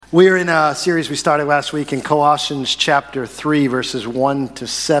We're in a series we started last week in Colossians chapter 3, verses 1 to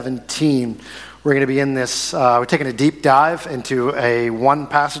 17. We're going to be in this, we're taking a deep dive into one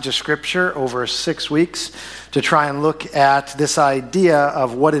passage of Scripture over 6 weeks to try and look at this idea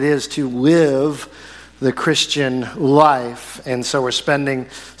of what it is to live the Christian life. And so we're spending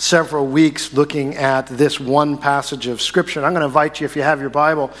several weeks looking at this one passage of Scripture. And I'm going to invite you, if you have your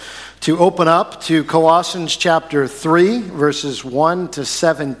Bible, to open up to Colossians chapter 3, verses 1 to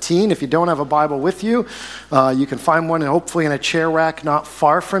 17. If you don't have a Bible with you, you can find one hopefully in a chair rack not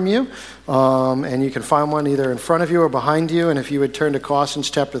far from you. And you can find one either in front of you or behind you. And if you would turn to Colossians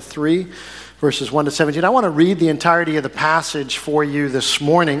chapter 3, verses 1 to 17. I want to read the entirety of the passage for you this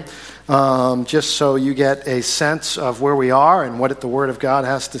morning, just so you get a sense of where we are and what the Word of God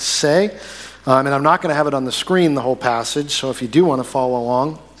has to say. And I'm not going to have it on the screen, the whole passage, so if you do want to follow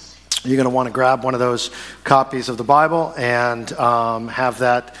along, you're going to want to grab one of those copies of the Bible and have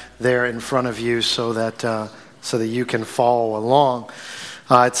that there in front of you so that you can follow along.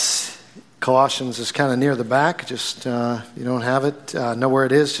 Colossians is kind of near the back. Just you don't have it, know where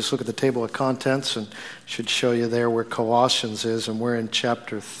it is. Just look at the table of contents, and it should show you there where Colossians is. And we're in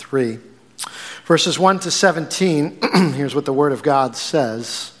chapter 3, verses 1 to 17. Here's what the Word of God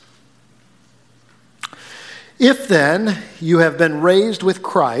says. If then you have been raised with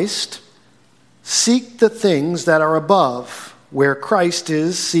Christ, seek the things that are above, where Christ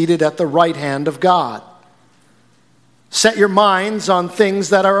is seated at the right hand of God. Set your minds on things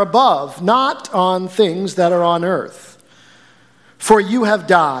that are above, not on things that are on earth. For you have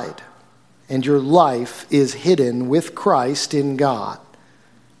died, and your life is hidden with Christ in God.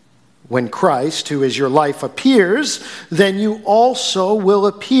 When Christ, who is your life, appears, then you also will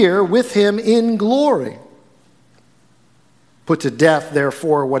appear with him in glory. Put to death,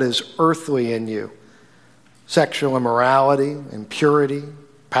 therefore, what is earthly in you: sexual immorality, impurity,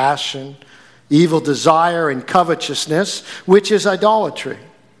 passion, evil desire, and covetousness, which is idolatry.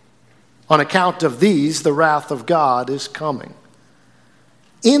 On account of these, the wrath of God is coming.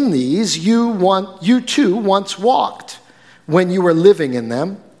 In these you too once walked when you were living in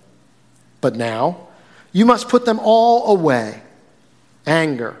them, but now you must put them all away: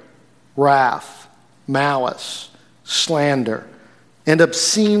 anger, wrath, malice, slander, and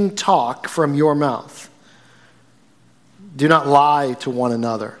obscene talk from your mouth. Do not lie to one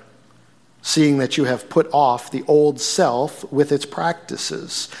another, seeing that you have put off the old self with its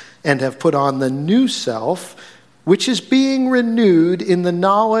practices, and have put on the new self, which is being renewed in the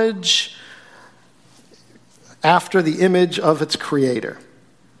knowledge after the image of its creator.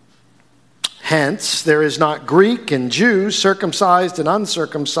 Hence, there is not Greek and Jew, circumcised and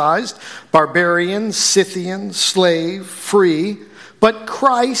uncircumcised, barbarian, Scythian, slave, free, but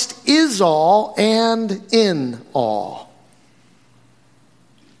Christ is all and in all.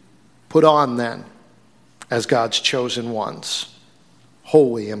 Put on then, as God's chosen ones,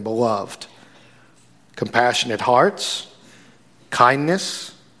 holy and beloved, compassionate hearts,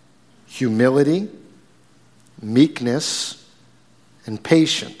 kindness, humility, meekness, and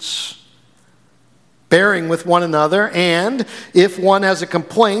patience, bearing with one another, and if one has a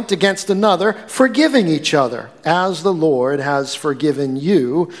complaint against another, forgiving each other. As the Lord has forgiven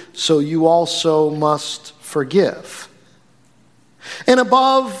you, so you also must forgive. And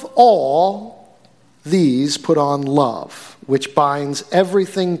above all these, put on love, which binds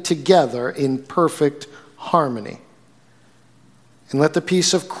everything together in perfect harmony. And let the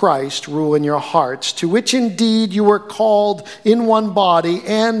peace of Christ rule in your hearts, to which indeed you were called in one body,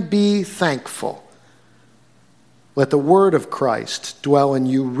 and be thankful. Let the word of Christ dwell in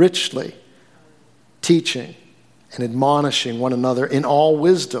you richly, teaching and admonishing one another in all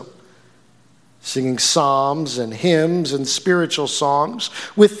wisdom, singing psalms and hymns and spiritual songs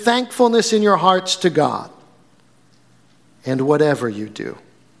with thankfulness in your hearts to God. And whatever you do,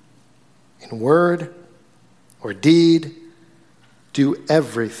 in word or deed, do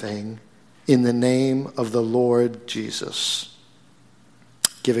everything in the name of the Lord Jesus,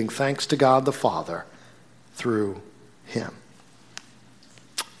 giving thanks to God the Father through him.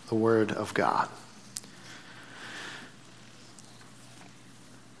 The word of God.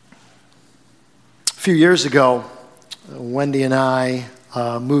 A few years ago, Wendy and I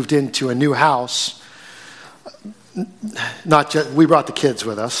moved into a new house. We brought the kids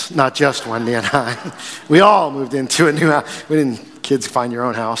with us, not just Wendy and I. We all moved into a new house. Kids, find your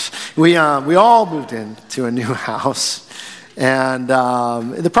own house. We all moved into a new house. And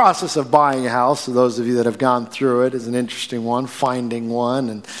the process of buying a house, for those of you that have gone through it, is an interesting one, finding one,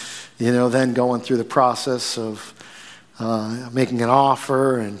 and then going through the process of making an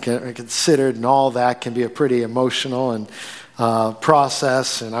offer and getting considered, and all that can be a pretty emotional and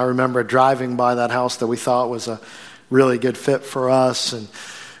process. And I remember driving by that house that we thought was a really good fit for us, and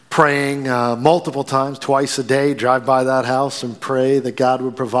praying multiple times, twice a day, drive by that house and pray that God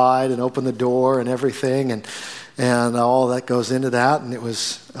would provide and open the door and everything, and all that goes into that. And it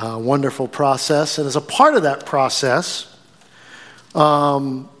was a wonderful process. And as a part of that process,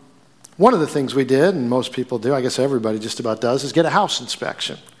 one of the things we did, and most people do, I guess everybody just about does, is get a house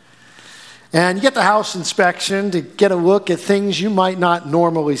inspection. And you get the house inspection to get a look at things you might not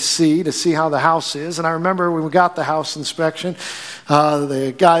normally see, to see how the house is. And I remember when we got the house inspection,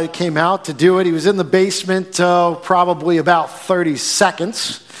 the guy that came out to do it, he was in the basement probably about 30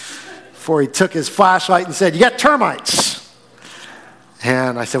 seconds before he took his flashlight and said, "You got termites."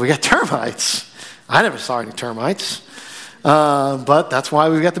 And I said, "We got termites." I never saw any termites. But that's why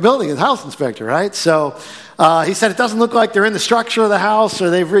we've got the building as house inspector, right? So he said it doesn't look like they're in the structure of the house, or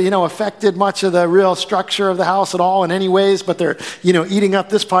they've affected much of the real structure of the house at all in any ways, but they're eating up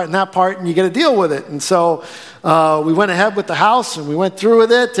this part and that part, and you got to deal with it. And so we went ahead with the house, and we went through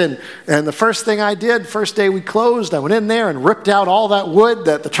with it. And the first thing I did, first day we closed, I went in there and ripped out all that wood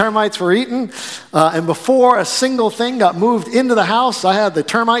that the termites were eating. And before a single thing got moved into the house, I had the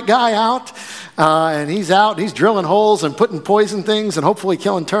termite guy out. And he's out, he's drilling holes and putting poison things and hopefully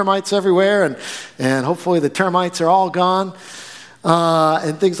killing termites everywhere. And hopefully the termites are all gone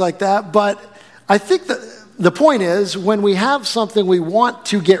and things like that. But I think that the point is, when we have something we want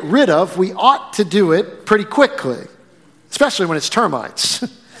to get rid of, we ought to do it pretty quickly, especially when it's termites.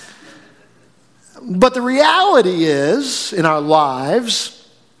 But the reality is, in our lives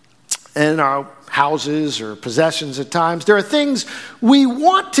and in our houses or possessions at times, there are things we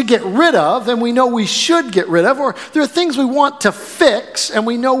want to get rid of and we know we should get rid of, or there are things we want to fix and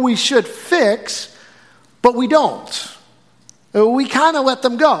we know we should fix, but we don't. We kind of let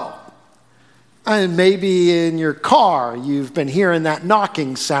them go. And maybe in your car, you've been hearing that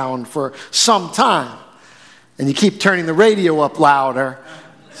knocking sound for some time, and you keep turning the radio up louder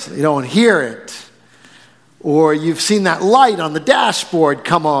so you don't hear it. Or you've seen that light on the dashboard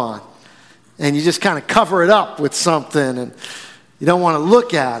come on, and you just kind of cover it up with something, and you don't want to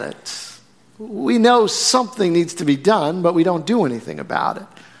look at it. We know something needs to be done, but we don't do anything about it.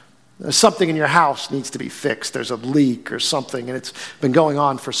 There's something in your house needs to be fixed. There's a leak or something, and it's been going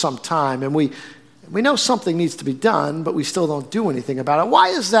on for some time. And we know something needs to be done, but we still don't do anything about it. Why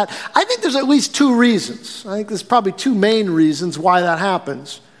is that? I think there's at least two reasons. I think there's probably two main reasons why that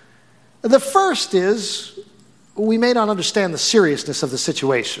happens. The first is we may not understand the seriousness of the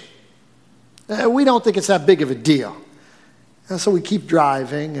situation. We don't think it's that big of a deal. And so we keep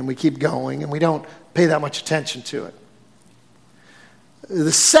driving and we keep going and we don't pay that much attention to it.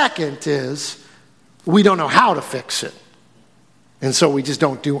 The second is we don't know how to fix it. And so we just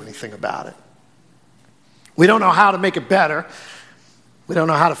don't do anything about it. We don't know how to make it better. We don't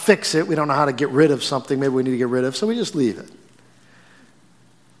know how to fix it. We don't know how to get rid of something maybe we need to get rid of, so we just leave it.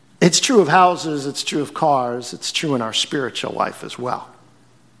 It's true of houses. It's true of cars. It's true in our spiritual life as well.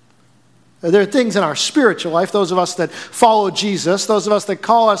 There are things in our spiritual life, those of us that follow Jesus, those of us that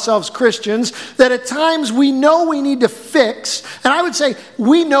call ourselves Christians, that at times we know we need to fix, and I would say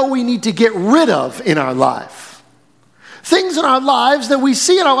we know we need to get rid of in our life. Things in our lives that we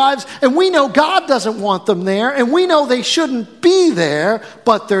see in our lives, and we know God doesn't want them there, and we know they shouldn't be there,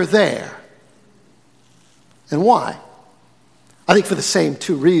 but they're there. And why? I think for the same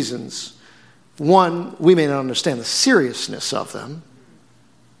two reasons. One, we may not understand the seriousness of them.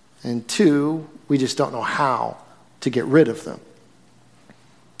 And two, we just don't know how to get rid of them.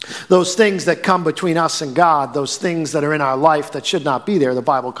 Those things that come between us and God, those things that are in our life that should not be there, the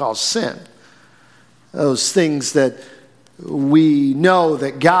Bible calls sin. Those things that we know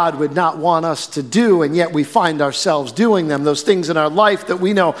that God would not want us to do, and yet we find ourselves doing them. Those things in our life that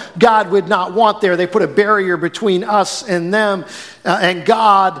we know God would not want there. They put a barrier between us and them and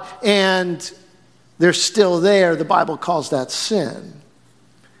God, and they're still there. The Bible calls that sin.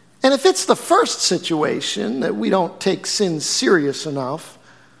 And if it's the first situation, that we don't take sin serious enough,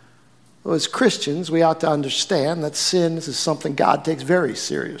 well, as Christians, we ought to understand that sin is something God takes very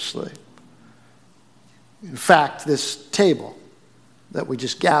seriously. In fact, this table that we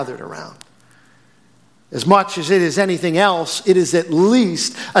just gathered around, as much as it is anything else, it is at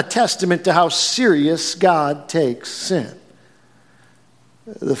least a testament to how serious God takes sin.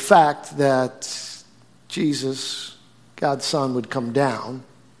 The fact that Jesus, God's Son, would come down,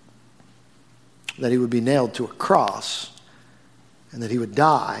 that he would be nailed to a cross, and that he would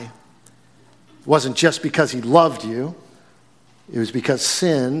die, wasn't just because he loved you. It was because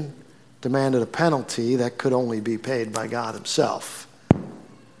sin demanded a penalty that could only be paid by God himself.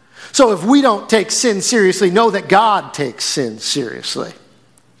 So if we don't take sin seriously, know that God takes sin seriously.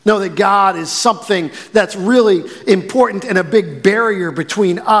 Know that God is something that's really important and a big barrier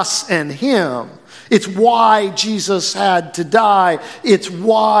between us and him. It's why Jesus had to die. It's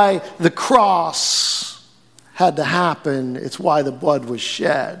why the cross had to happen. It's why the blood was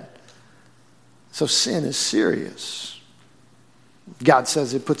shed. So sin is serious. God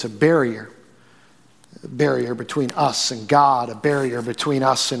says it puts a barrier between us and God, a barrier between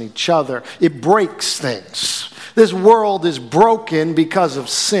us and each other. It breaks things. This world is broken because of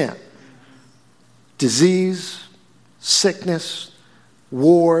sin. Disease, sickness,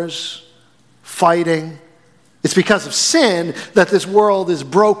 wars, fighting. It's because of sin that this world is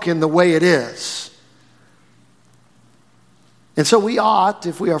broken the way it is. And so we ought,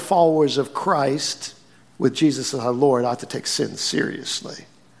 if we are followers of Christ, with Jesus as our Lord, ought to take sin seriously.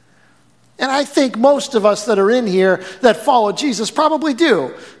 And I think most of us that are in here that follow Jesus probably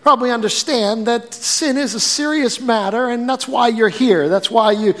do. Probably understand that sin is a serious matter, and that's why you're here. That's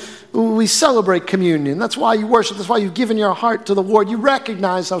why we celebrate communion. That's why you worship. That's why you've given your heart to the Lord. You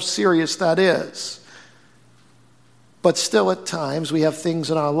recognize how serious that is. But still at times we have things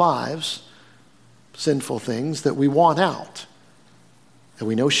in our lives, sinful things, that we want out. And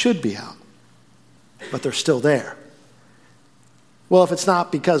we know should be out. But they're still there. Well, if it's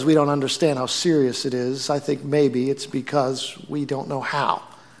not because we don't understand how serious it is, I think maybe it's because we don't know how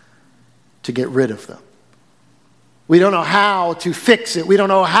to get rid of them. We don't know how to fix it. We don't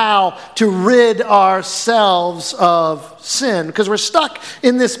know how to rid ourselves of sin, because we're stuck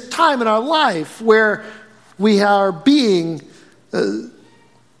in this time in our life where we are being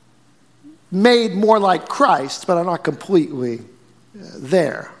made more like Christ, but are not completely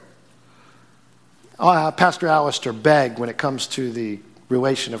there. Pastor Alistair Begg, when it comes to the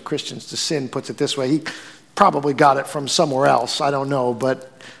relation of Christians to sin, puts it this way. He probably got it from somewhere else. I don't know,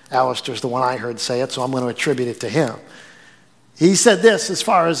 but Alistair's the one I heard say it, so I'm going to attribute it to him. He said this as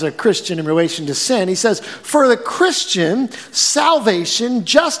far as a Christian in relation to sin. He says, for the Christian, salvation,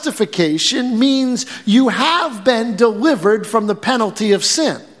 justification means you have been delivered from the penalty of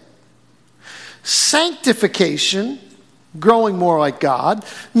sin. Sanctification, growing more like God,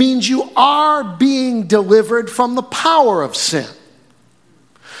 means you are being delivered from the power of sin.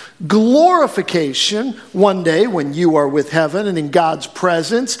 Glorification, one day when you are with heaven and in God's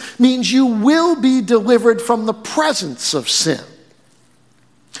presence, means you will be delivered from the presence of sin.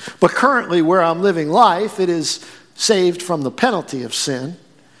 But currently, where I'm living life, it is saved from the penalty of sin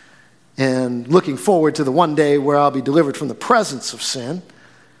and looking forward to the one day where I'll be delivered from the presence of sin.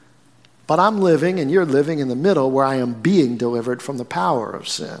 But I'm living, and you're living in the middle where I am being delivered from the power of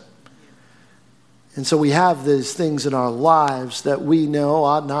sin. And so we have these things in our lives that we know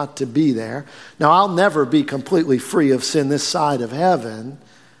ought not to be there. Now, I'll never be completely free of sin this side of heaven.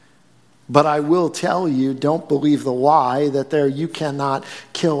 But I will tell you, don't believe the lie that you cannot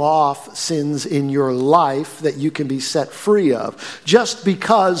kill off sins in your life that you can be set free of. Just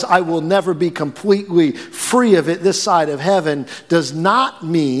because I will never be completely free of it this side of heaven does not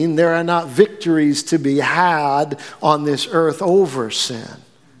mean there are not victories to be had on this earth over sin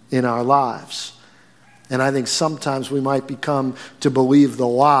in our lives. And I think sometimes we might become to believe the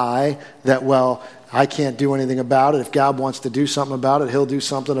lie that, well, I can't do anything about it. If God wants to do something about it, he'll do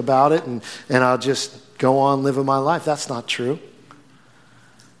something about it, and I'll just go on living my life. That's not true.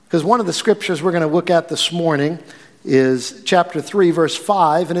 Because one of the scriptures we're going to look at this morning is chapter 3, verse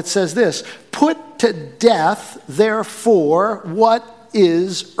 5, and it says this, put to death, therefore, what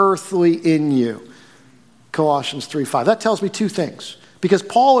is earthly in you. Colossians 3:5. That tells me two things. Because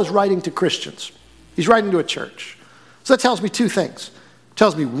Paul is writing to Christians. He's writing to a church. So that tells me two things. It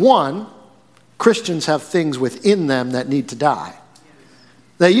tells me, one, Christians have things within them that need to die.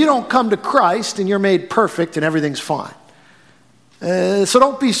 That you don't come to Christ and you're made perfect and everything's fine. So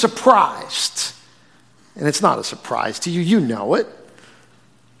don't be surprised. And it's not a surprise to you. You know it.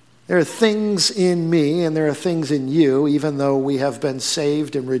 There are things in me and there are things in you, even though we have been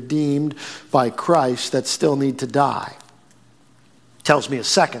saved and redeemed by Christ, that still need to die. Tells me a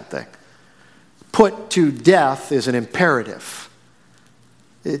second thing. Put to death is an imperative.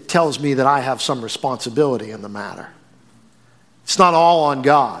 It tells me that I have some responsibility in the matter. It's not all on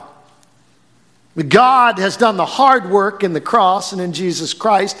God. God has done the hard work in the cross and in Jesus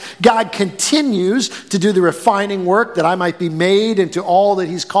Christ. God continues to do the refining work that I might be made into all that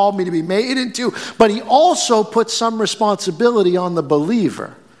he's called me to be made into. But he also puts some responsibility on the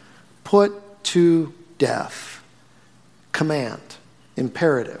believer. Put to death. Command.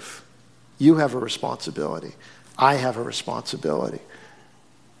 Imperative. You have a responsibility. I have a responsibility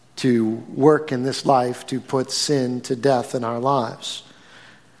to work in this life to put sin to death in our lives.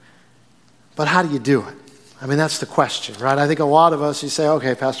 But how do you do it? I mean, that's the question, right? I think a lot of us, you say,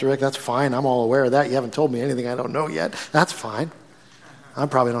 okay, Pastor Rick, that's fine. I'm all aware of that. You haven't told me anything I don't know yet. That's fine. I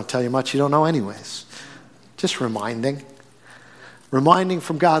probably don't tell you much you don't know anyways. Just reminding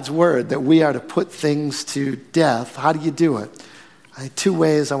from God's word that we are to put things to death. How do you do it? Two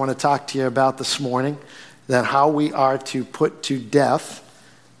ways I want to talk to you about this morning, that how we are to put to death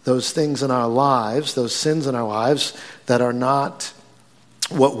those things in our lives, those sins in our lives that are not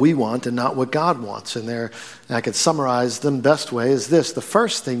what we want and not what God wants. And I could summarize them best way is this. The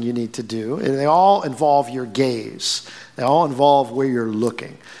first thing you need to do, and they all involve your gaze. They all involve where you're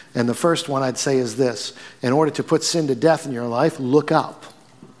looking. And the first one I'd say is this. In order to put sin to death in your life, look up.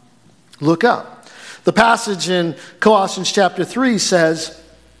 Look up. The passage in Colossians chapter 3 says,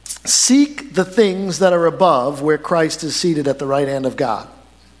 seek the things that are above where Christ is seated at the right hand of God.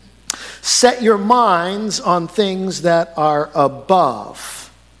 Set your minds on things that are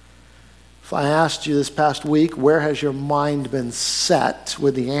above. If I asked you this past week, where has your mind been set,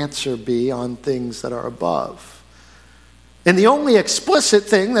 would the answer be on things that are above? And the only explicit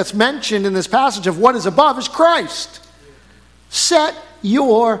thing that's mentioned in this passage of what is above is Christ. Set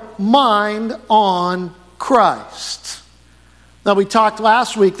your mind on Christ. Now, we talked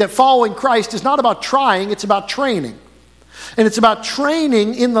last week that following Christ is not about trying, it's about training. And it's about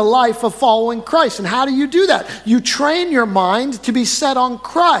training in the life of following Christ. And how do you do that? You train your mind to be set on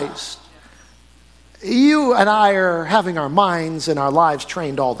Christ. You and I are having our minds and our lives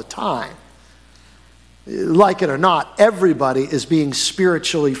trained all the time. Like it or not, everybody is being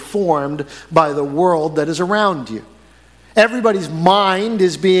spiritually formed by the world that is around you. Everybody's mind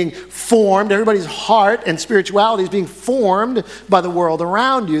is being formed. Everybody's heart and spirituality is being formed by the world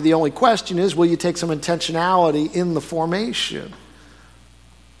around you. The only question is, will you take some intentionality in the formation?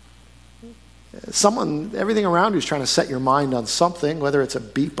 Everything around you is trying to set your mind on something, whether it's a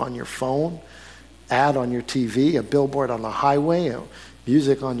beep on your phone, ad on your TV, a billboard on the highway,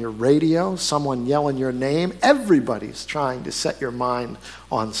 music on your radio, someone yelling your name. Everybody's trying to set your mind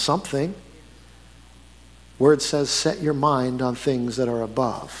on something. Word says, set your mind on things that are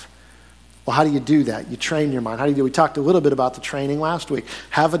above. Well, how do you do that? You train your mind. How do you do? We talked a little bit about the training last week.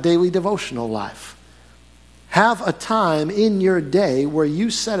 Have a daily devotional life. Have a time in your day where you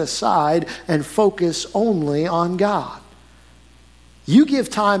set aside and focus only on God. You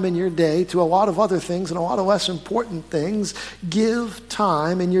give time in your day to a lot of other things and a lot of less important things. Give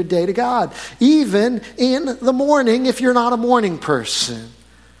time in your day to God. Even in the morning if you're not a morning person.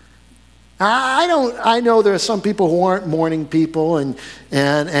 I know there are some people who aren't morning people and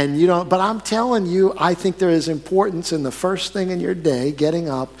you don't, but I'm telling you, I think there is importance in the first thing in your day, getting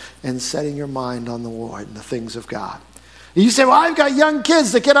up and setting your mind on the Lord and the things of God. And you say, well, I've got young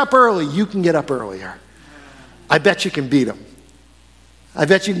kids that get up early. You can get up earlier. I bet you can beat them. I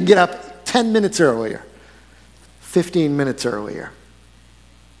bet you can get up 10 minutes earlier, 15 minutes earlier.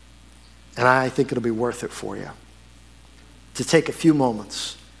 And I think it'll be worth it for you to take a few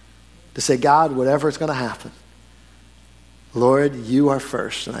moments to say, God, whatever is going to happen, Lord, you are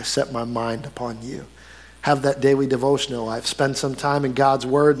first, and I set my mind upon you. Have that daily devotional life. Spend some time in God's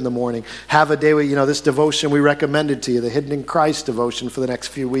Word in the morning. Have a daily, this devotion we recommended to you, the Hidden in Christ devotion for the next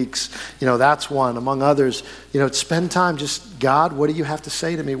few weeks. That's one, among others. Spend time just, God, what do you have to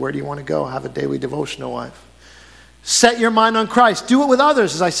say to me? Where do you want to go? Have a daily devotional life. Set your mind on Christ. Do it with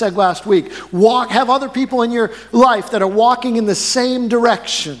others, as I said last week. Have other people in your life that are walking in the same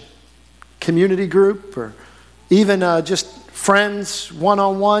direction. Community group or even just friends,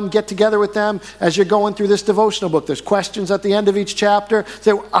 one-on-one, get together with them as you're going through this devotional book. There's questions at the end of each chapter.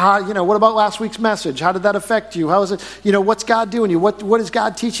 Say, what about last week's message? How did that affect you? How is it, what's God doing you? What is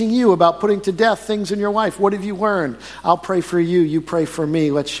God teaching you about putting to death things in your life? What have you learned? I'll pray for you. You pray for me.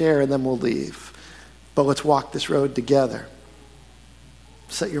 Let's share and then we'll leave. But let's walk this road together.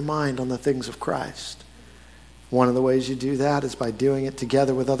 Set your mind on the things of Christ. One of the ways you do that is by doing it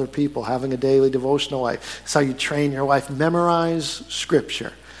together with other people, having a daily devotional life. It's how you train your life. Memorize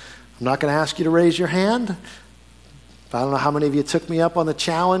Scripture. I'm not going to ask you to raise your hand. I don't know how many of you took me up on the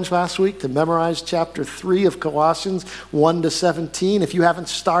challenge last week to memorize chapter 3 of Colossians 1 to 17. If you haven't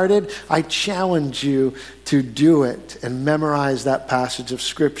started, I challenge you to do it and memorize that passage of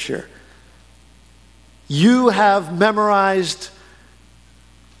Scripture. You have memorized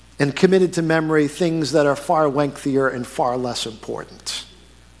and committed to memory things that are far lengthier and far less important.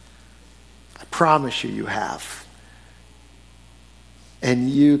 I promise you have. And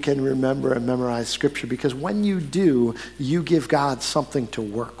you can remember and memorize Scripture because when you do, you give God something to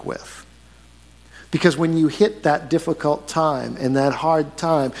work with. Because when you hit that difficult time and that hard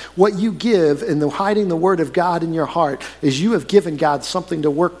time, what you give in the hiding the word of God in your heart is you have given God something to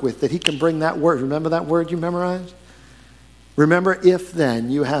work with, that he can bring that word. Remember that word you memorized? Remember, if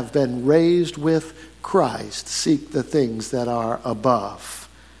then you have been raised with Christ, seek the things that are above,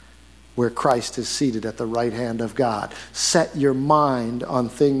 where Christ is seated at the right hand of God. Set your mind on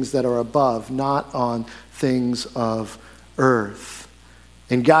things that are above, not on things of earth.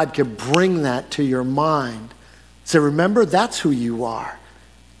 And God can bring that to your mind. So remember, that's who you are.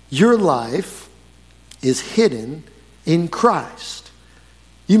 Your life is hidden in Christ.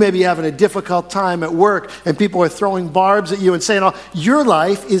 You may be having a difficult time at work and people are throwing barbs at you and saying, oh, your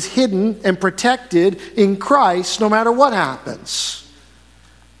life is hidden and protected in Christ no matter what happens.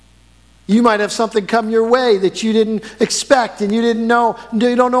 You might have something come your way that you didn't expect and you don't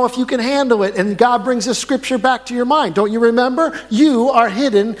know if you can handle it. And God brings this scripture back to your mind. Don't you remember? You are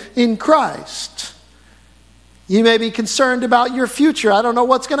hidden in Christ. You may be concerned about your future. I don't know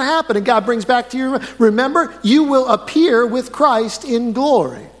what's going to happen. And God brings back to you, remember, you will appear with Christ in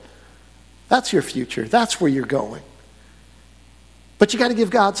glory. That's your future. That's where you're going. But you got to give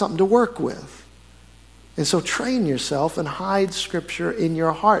God something to work with. And so train yourself and hide Scripture in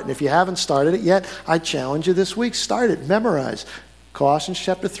your heart. And if you haven't started it yet, I challenge you this week, start it. Memorize Colossians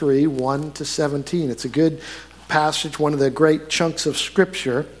chapter 3, 1 to 17. It's a good passage, one of the great chunks of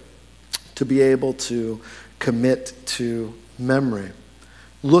Scripture to be able to commit to memory.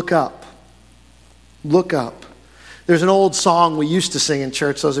 Look up. Look up. There's an old song we used to sing in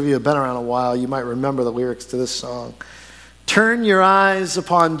church. Those of you who have been around a while, you might remember the lyrics to this song. Turn your eyes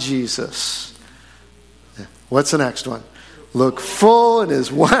upon Jesus. What's the next one? Look full in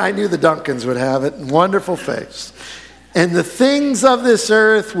his, I knew the Duncans would have it, wonderful face. And the things of this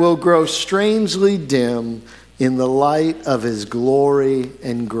earth will grow strangely dim in the light of his glory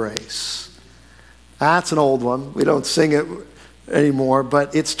and grace. That's an old one. We don't sing it anymore,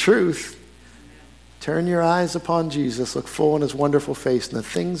 but it's truth. Turn your eyes upon Jesus, look full in his wonderful face, and the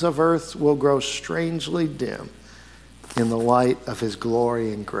things of earth will grow strangely dim in the light of his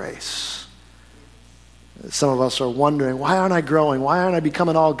glory and grace. Some of us are wondering, why aren't I growing? Why aren't I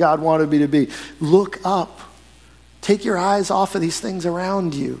becoming all God wanted me to be? Look up. Take your eyes off of these things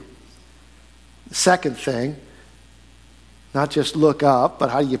around you. The second thing, not just look up,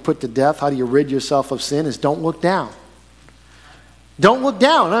 but how do you put to death, how do you rid yourself of sin, is don't look down. Don't look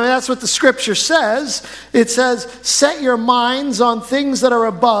down. I mean, that's what the Scripture says. It says, set your minds on things that are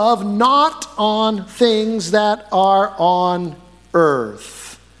above, not on things that are on earth.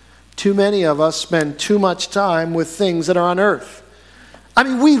 Too many of us spend too much time with things that are on earth. I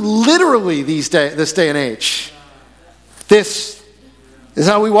mean, we literally, this day and age, this is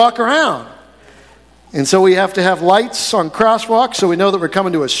how we walk around. And so we have to have lights on crosswalks so we know that we're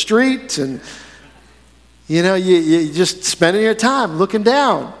coming to a street. And, you just spending your time looking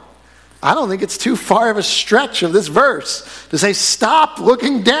down. I don't think it's too far of a stretch of this verse to say, stop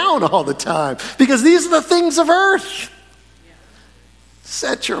looking down all the time. Because these are the things of earth.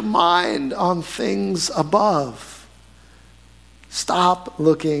 Set your mind on things above. Stop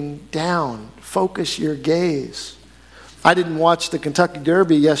looking down. Focus your gaze. I didn't watch the Kentucky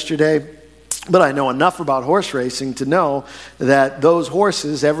Derby yesterday, but I know enough about horse racing to know that those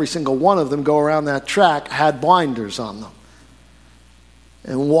horses, every single one of them go around that track, had blinders on them.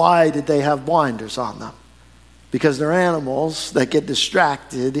 And why did they have blinders on them? Because they're animals that get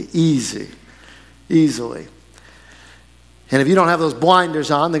distracted easily. And if you don't have those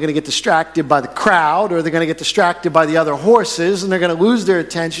blinders on, they're going to get distracted by the crowd, or they're going to get distracted by the other horses, and they're going to lose their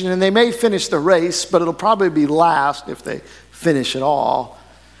attention, and they may finish the race, but it'll probably be last if they finish at all.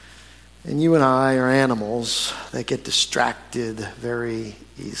 And you and I are animals that get distracted very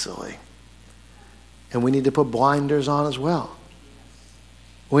easily. And we need to put blinders on as well.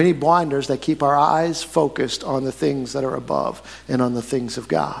 We need blinders that keep our eyes focused on the things that are above and on the things of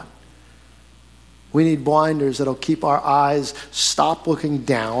God. We need blinders that'll keep our eyes, stop looking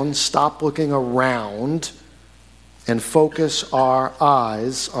down, stop looking around, and focus our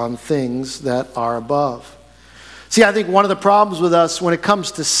eyes on things that are above. See, I think one of the problems with us when it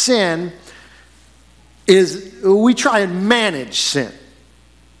comes to sin is we try and manage sin.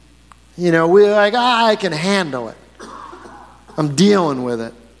 We're like, I can handle it. I'm dealing with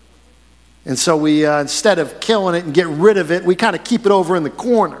it. And so we, instead of killing it and get rid of it, we kind of keep it over in the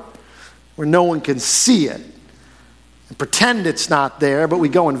corner where no one can see it and pretend it's not there, but we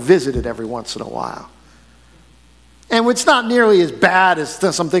go and visit it every once in a while. And it's not nearly as bad as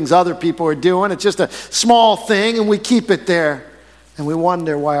some things other people are doing. It's just a small thing, and we keep it there. And we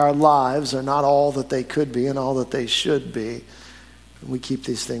wonder why our lives are not all that they could be and all that they should be. And we keep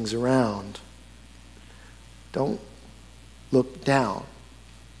these things around. Don't look down.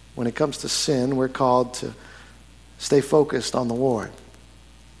 When it comes to sin, we're called to stay focused on the Lord.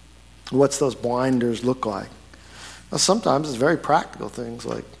 What's those blinders look like? Well, sometimes it's very practical things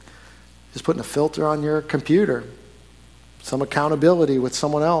like just putting a filter on your computer, some accountability with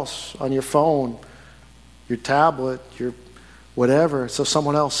someone else on your phone, your tablet, your whatever, so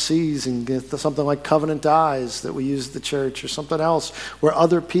someone else sees, and get something like covenant eyes that we use at the church, or something else where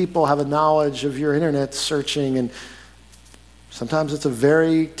other people have a knowledge of your internet searching, and sometimes it's a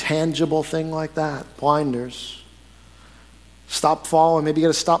very tangible thing like that. Blinders. Stop following. Maybe you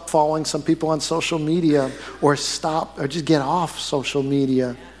got to stop following some people on social media, or just get off social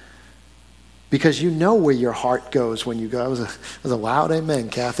media, because you know where your heart goes when you go. That was a loud amen,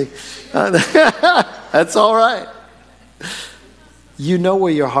 Kathy. That's all right. You know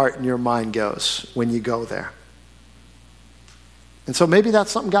where your heart and your mind goes when you go there. And so maybe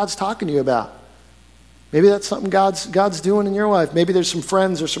that's something God's talking to you about. Maybe that's something God's doing in your life. Maybe there's some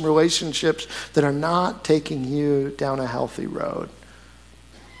friends or some relationships that are not taking you down a healthy road.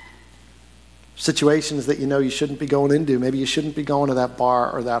 Situations that you know you shouldn't be going into. Maybe you shouldn't be going to that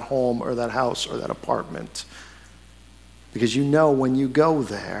bar or that home or that house or that apartment. Because you know when you go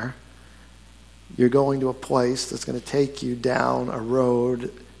there, you're going to a place that's going to take you down a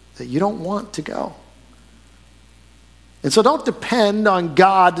road that you don't want to go. And so don't depend on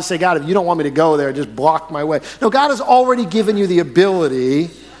God to say, God, if you don't want me to go there, just block my way. No, God has already given you the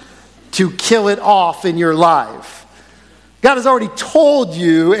ability to kill it off in your life. God has already told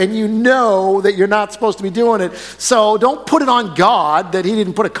you, and you know that you're not supposed to be doing it. So don't put it on God that he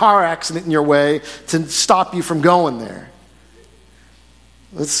didn't put a car accident in your way to stop you from going there.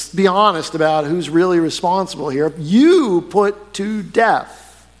 Let's be honest about who's really responsible here. You put to death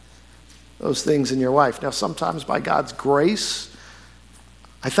those things in your life. Now, sometimes by God's grace,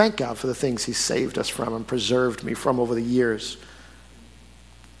 I thank God for the things he saved us from and preserved me from over the years.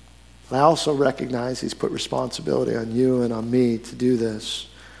 But I also recognize he's put responsibility on you and on me to do this.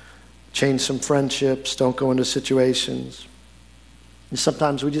 Change some friendships. Don't go into situations. And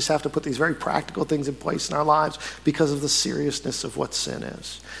sometimes we just have to put these very practical things in place in our lives because of the seriousness of what sin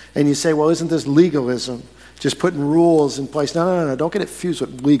is. And you say, well, isn't this legalism? Just putting rules in place. No. Don't get it fused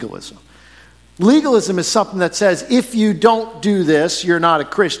with legalism. Legalism is something that says, if you don't do this, you're not a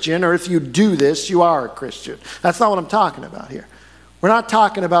Christian, or if you do this, you are a Christian. That's not what I'm talking about here. We're not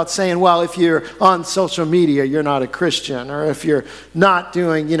talking about saying, well, if you're on social media, you're not a Christian, or if you're not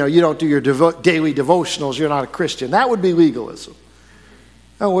doing, you don't do your daily devotionals, you're not a Christian. That would be legalism.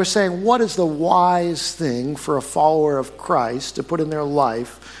 No, we're saying, what is the wise thing for a follower of Christ to put in their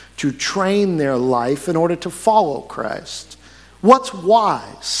life, to train their life in order to follow Christ? What's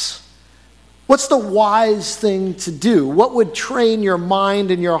wise? What's the wise thing to do? What would train your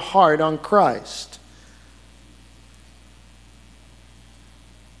mind and your heart on Christ?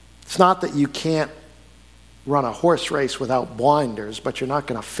 It's not that you can't run a horse race without blinders, but you're not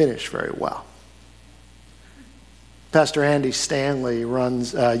going to finish very well. Pastor Andy Stanley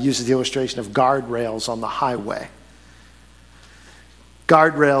uses the illustration of guardrails on the highway.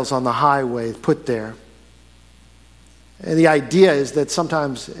 Guardrails on the highway put there. And the idea is that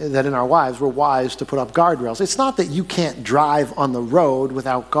sometimes that in our lives we're wise to put up guardrails. It's not that you can't drive on the road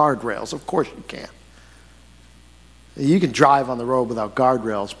without guardrails. Of course you can. You can drive on the road without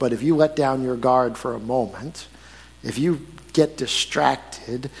guardrails, but if you let down your guard for a moment, if you get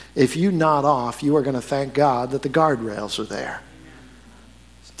distracted, if you nod off, you are going to thank God that the guardrails are there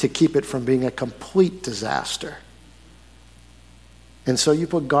to keep it from being a complete disaster. And so you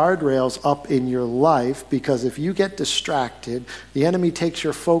put guardrails up in your life, because if you get distracted, the enemy takes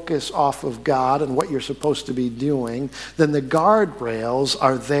your focus off of God and what you're supposed to be doing, then the guardrails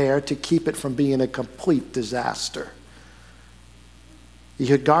are there to keep it from being a complete disaster. You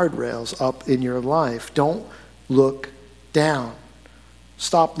put guardrails up in your life. Don't look down.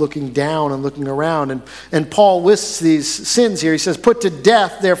 Stop looking down and looking around. And Paul lists these sins here. He says, put to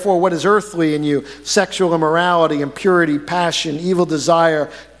death, therefore, what is earthly in you: sexual immorality, impurity, passion, evil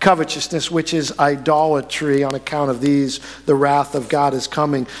desire, covetousness, which is idolatry. On account of these, the wrath of God is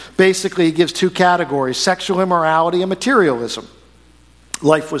coming. Basically, he gives two categories: sexual immorality and materialism.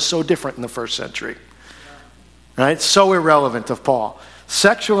 Life was so different in the first century. Right? So irrelevant of Paul.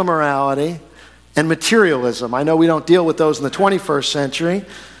 Sexual immorality and materialism. I know we don't deal with those in the 21st century,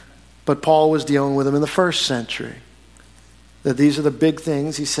 but Paul was dealing with them in the first century. That these are the big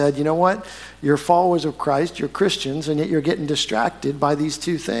things. He said, you know what? You're followers of Christ, you're Christians, and yet you're getting distracted by these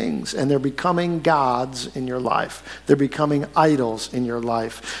two things. And they're becoming gods in your life. They're becoming idols in your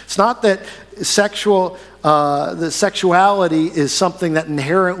life. It's not that the sexuality is something that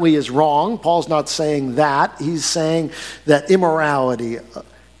inherently is wrong. Paul's not saying that. He's saying that immorality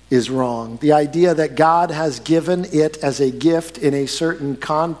is wrong. The idea that God has given it as a gift in a certain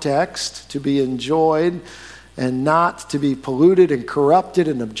context to be enjoyed and not to be polluted and corrupted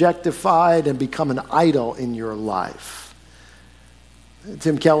and objectified and become an idol in your life.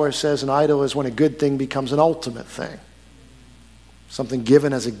 Tim Keller says an idol is when a good thing becomes an ultimate thing. Something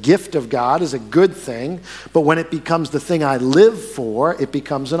given as a gift of God is a good thing, but when it becomes the thing I live for, it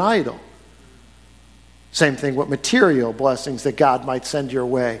becomes an idol. Same thing with material blessings that God might send your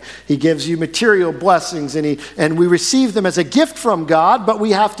way. He gives you material blessings and we receive them as a gift from God, but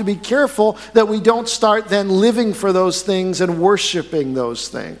we have to be careful that we don't start then living for those things and worshiping those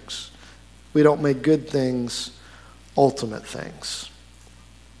things. We don't make good things ultimate things.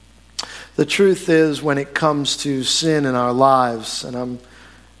 The truth is, when it comes to sin in our lives, and I'm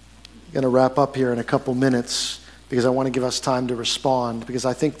going to wrap up here in a couple minutes, because I want to give us time to respond, because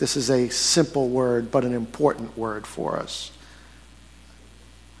I think this is a simple word, but an important word for us.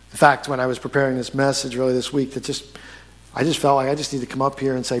 In fact, when I was preparing this message earlier this week, I just felt like I just need to come up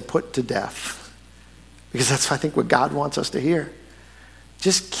here and say, put to death. Because that's, I think, what God wants us to hear.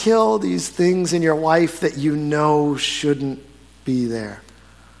 Just kill these things in your life that you know shouldn't be there.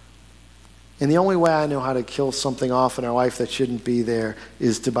 And the only way I know how to kill something off in our life that shouldn't be there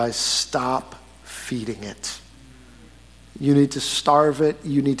is by stop feeding it. You need to starve it.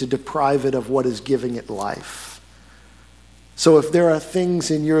 You need to deprive it of what is giving it life. So if there are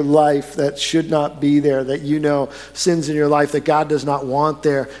things in your life that should not be there, that you know, sins in your life that God does not want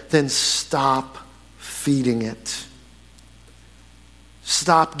there, then stop feeding it.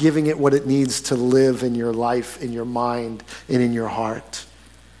 Stop giving it what it needs to live in your life, in your mind, and in your heart.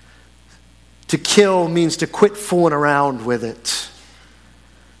 To kill means to quit fooling around with it.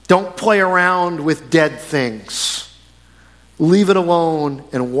 Don't play around with dead things. Leave it alone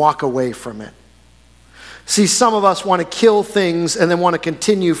and walk away from it. See, some of us want to kill things and then want to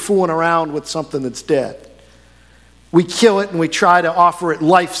continue fooling around with something that's dead. We kill it and we try to offer it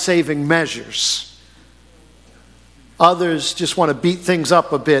life-saving measures. Others just want to beat things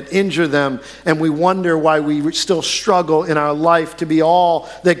up a bit, injure them, and we wonder why we still struggle in our life to be all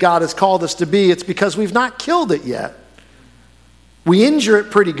that God has called us to be. It's because we've not killed it yet. We injure it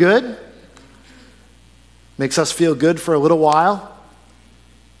pretty good. Makes us feel good for a little while.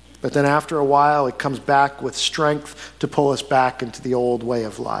 But then after a while, it comes back with strength to pull us back into the old way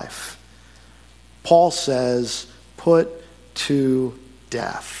of life. Paul says, put to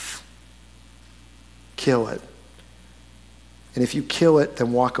death. Kill it. And if you kill it,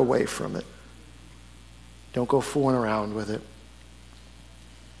 then walk away from it. Don't go fooling around with it.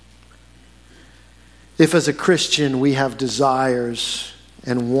 If as a Christian we have desires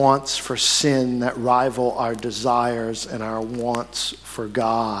and wants for sin that rival our desires and our wants for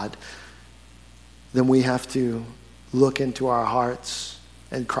God, then we have to look into our hearts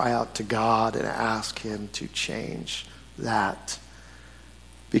and cry out to God and ask Him to change that.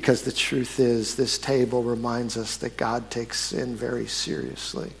 Because the truth is, this table reminds us that God takes sin very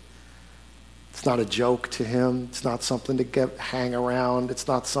seriously. It's not a joke to Him. It's not something to hang around. It's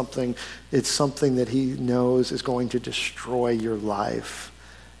something that He knows is going to destroy your life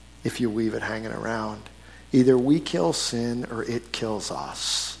if you leave it hanging around. Either we kill sin or it kills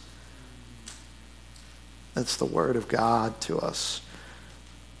us. That's the word of God to us.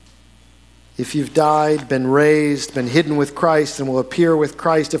 If you've died, been raised, been hidden with Christ, and will appear with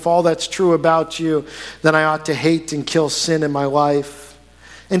Christ, if all that's true about you, then I ought to hate and kill sin in my life.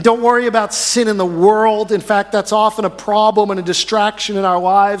 And don't worry about sin in the world. In fact, that's often a problem and a distraction in our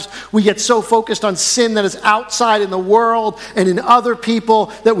lives. We get so focused on sin that is outside in the world and in other people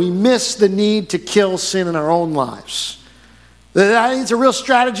that we miss the need to kill sin in our own lives. It's a real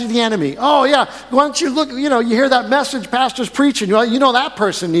strategy of the enemy. Oh yeah, why don't you look, you hear that message pastor's preaching. Well, that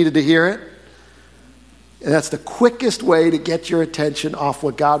person needed to hear it. And that's the quickest way to get your attention off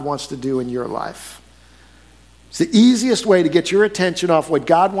what God wants to do in your life. It's the easiest way to get your attention off what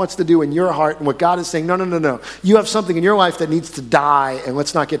God wants to do in your heart and what God is saying, no. You have something in your life that needs to die, and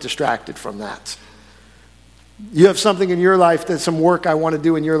let's not get distracted from that. You have something in your life, that's some work I want to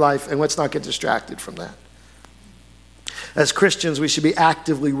do in your life, and let's not get distracted from that. As Christians, we should be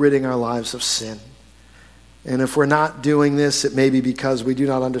actively ridding our lives of sin. And if we're not doing this, it may be because we do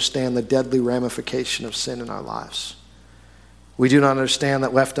not understand the deadly ramification of sin in our lives. We do not understand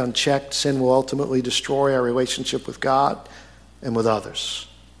that left unchecked, sin will ultimately destroy our relationship with God. and with others.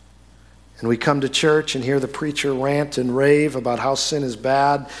 And we come to church and hear the preacher rant and rave about how sin is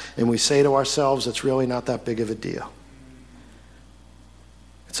bad, and we say to ourselves, it's really not that big of a deal.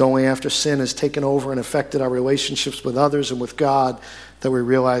 It's only after sin has taken over and affected our relationships with others and with God that we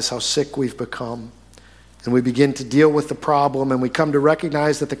realize how sick we've become. And we begin to deal with the problem, and we come to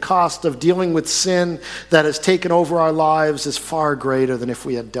recognize that the cost of dealing with sin that has taken over our lives is far greater than if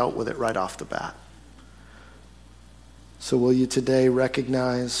we had dealt with it right off the bat. So will you today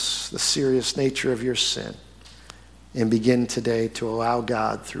recognize the serious nature of your sin and begin today to allow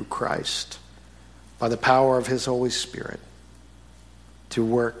God through Christ, by the power of his Holy Spirit, to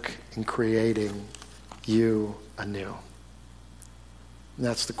work in creating you anew? And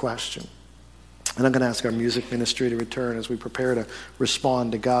that's the question. And I'm going to ask our music ministry to return as we prepare to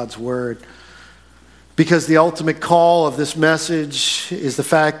respond to God's word. Because the ultimate call of this message is the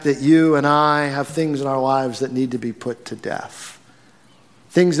fact that you and I have things in our lives that need to be put to death.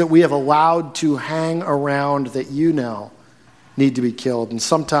 Things that we have allowed to hang around that you know need to be killed. And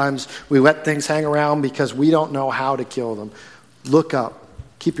sometimes we let things hang around because we don't know how to kill them. Look up.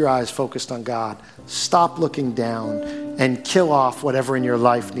 Keep your eyes focused on God. Stop looking down and kill off whatever in your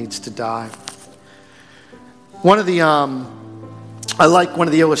life needs to die. I like one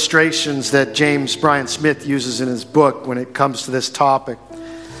of the illustrations that James Bryan Smith uses in his book when it comes to this topic.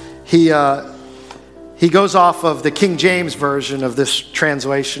 He goes off of the King James version of this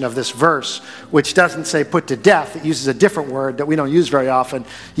translation of this verse, which doesn't say put to death. It uses a different word that we don't use very often.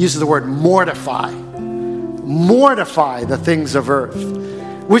 It uses the word mortify. Mortify the things of earth,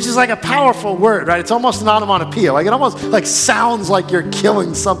 which is like a powerful word, right? It's almost an onomatopoeia. Like it almost sounds like you're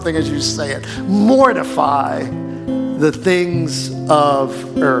killing something as you say it. Mortify the things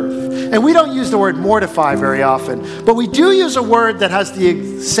of earth. And we don't use the word mortify very often, but we do use a word that has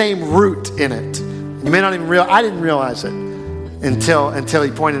the same root in it. You may not even realize, I didn't realize it until he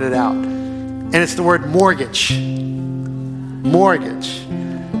pointed it out. And it's the word mortgage. Mortgage.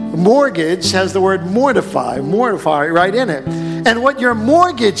 Mortgage has the word mortify right in it. And what your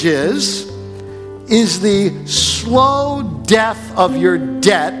mortgage is the slow death of your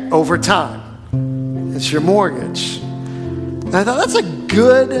debt over time. It's your mortgage. And I thought that's a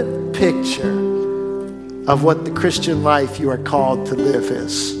good picture of what the Christian life you are called to live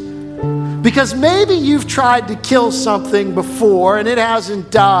is. Because maybe you've tried to kill something before and it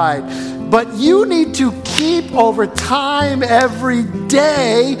hasn't died, but you need to keep over time every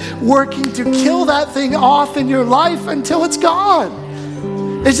day working to kill that thing off in your life until it's gone.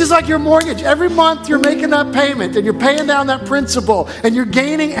 It's just like your mortgage. Every month you're making that payment and you're paying down that principal and you're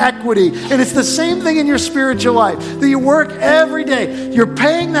gaining equity. And it's the same thing in your spiritual life. That you work every day. You're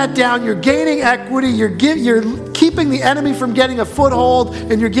paying that down. You're gaining equity. You're keeping the enemy from getting a foothold,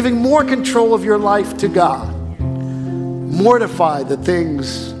 and you're giving more control of your life to God. Mortify the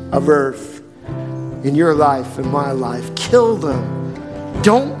things of earth in your life and my life. Kill them.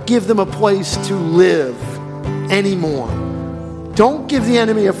 Don't give them a place to live anymore. Don't give the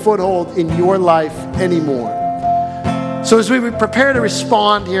enemy a foothold in your life anymore. So as we prepare to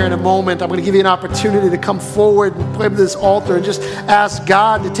respond here in a moment, I'm going to give you an opportunity to come forward and play with this altar and just ask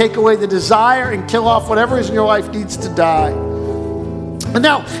God to take away the desire and kill off whatever is in your life needs to die. And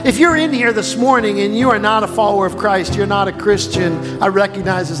now, if you're in here this morning and you are not a follower of Christ, you're not a Christian, I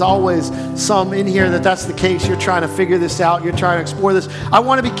recognize there's always some in here that's the case. You're trying to figure this out. You're trying to explore this. I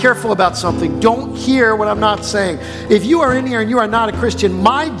want to be careful about something. Don't hear what I'm not saying. If you are in here and you are not a Christian,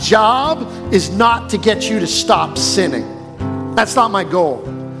 my job is not to get you to stop sinning. That's not my goal.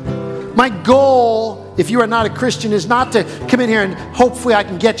 My goal, if you are not a Christian, is not to come in here and hopefully I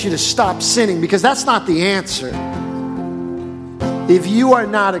can get you to stop sinning, because that's not the answer. If you are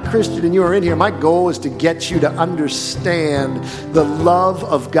not a Christian and you are in here, my goal is to get you to understand the love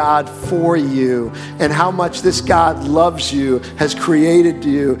of God for you and how much this God loves you, has created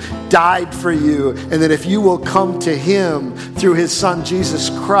you, died for you, and that if you will come to him through his son Jesus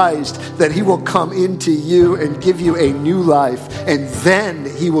Christ, that he will come into you and give you a new life, and then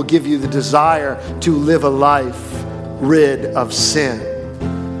he will give you the desire to live a life rid of sin.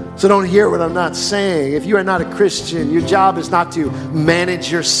 So don't hear what I'm not saying. If you are not a Christian, your job is not to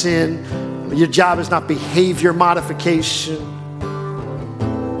manage your sin. Your job is not behavior modification.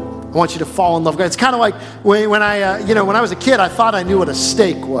 I want you to fall in love with God. It's kind of like when I was a kid, I thought I knew what a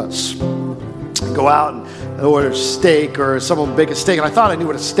steak was. I'd go out and order steak, or someone bake a steak, and I thought I knew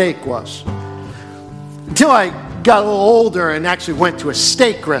what a steak was. Until I got a little older and actually went to a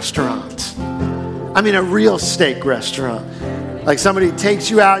steak restaurant. I mean, a real steak restaurant. Like somebody takes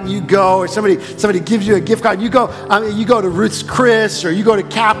you out and you go, or somebody gives you a gift card. You go to Ruth's Chris, or you go to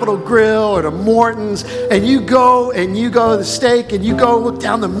Capitol Grill, or to Morton's, and you go to the steak, and you go look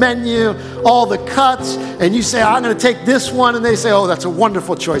down the menu, all the cuts, and you say, I'm going to take this one, and they say, oh, that's a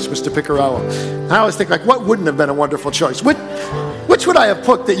wonderful choice, Mr. Picarello. And I always think, like, what wouldn't have been a wonderful choice? Which would I have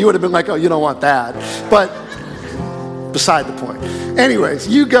picked that you would have been like, oh, you don't want that? But beside the point. Anyways,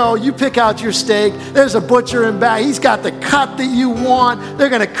 you go, you pick out your steak. There's a butcher in back. He's got the cut that you want. They're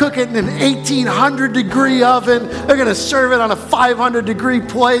going to cook it in an 1800 degree oven. They're going to serve it on a 500 degree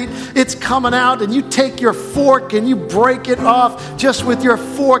plate. It's coming out, and you take your fork and you break it off just with your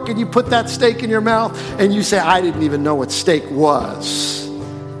fork, and you put that steak in your mouth, and you say, I didn't even know what steak was.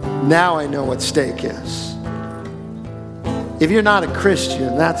 Now I know what steak is. If you're not a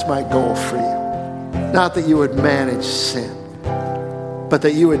Christian, that's my goal for you. Not that you would manage sin, but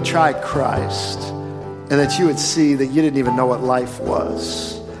that you would try Christ, and that you would see that you didn't even know what life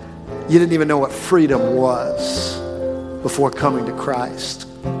was. You didn't even know what freedom was before coming to Christ.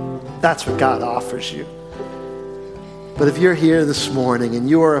 That's what God offers you. But if you're here this morning and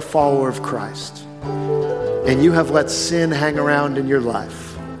you are a follower of Christ, and you have let sin hang around in your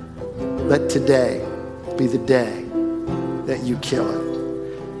life, let today be the day that you kill it.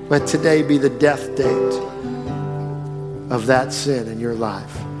 Let today be the death date of that sin in your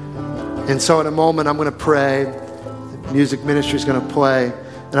life. And so in a moment, I'm going to pray. The music ministry is going to play.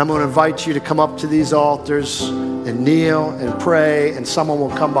 And I'm going to invite you to come up to these altars and kneel and pray. And someone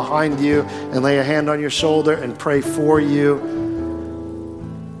will come behind you and lay a hand on your shoulder and pray for you.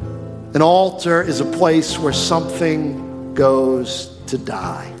 An altar is a place where something goes to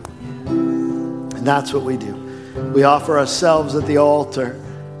die. And that's what we do. We offer ourselves at the altar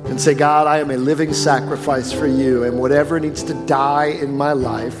and say, God, I am a living sacrifice for you, and whatever needs to die in my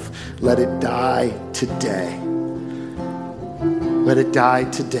life, let it die today. Let it die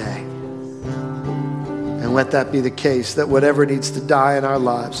today. And let that be the case, that whatever needs to die in our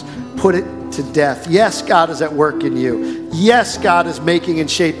lives, put it to death. Yes, God is at work in you. Yes, God is making and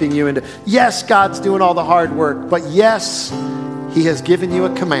shaping you into. Yes, God's doing all the hard work. But yes, He has given you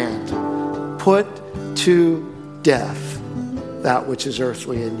a command. Put to death that which is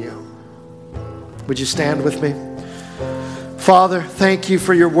earthly in you. Would you stand with me? Father, thank you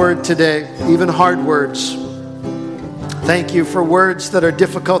for your word today, even hard words. Thank you for words that are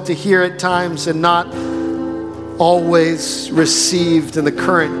difficult to hear at times and not always received in the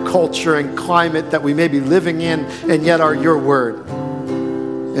current culture and climate that we may be living in, and yet are your word.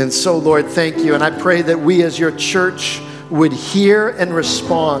 And so, Lord, thank you. And I pray that we as your church would hear and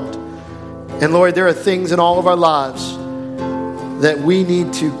respond. And Lord, there are things in all of our lives that we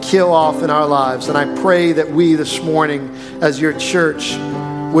need to kill off in our lives. And I pray that we this morning as your church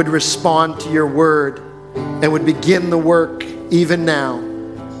would respond to your word and would begin the work even now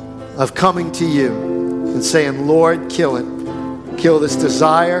of coming to you and saying, Lord, kill it. Kill this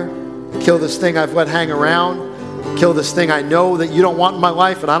desire. Kill this thing I've let hang around. Kill this thing I know that you don't want in my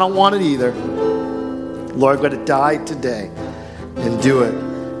life, and I don't want it either. Lord, let it die today, and do it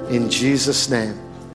in Jesus' name.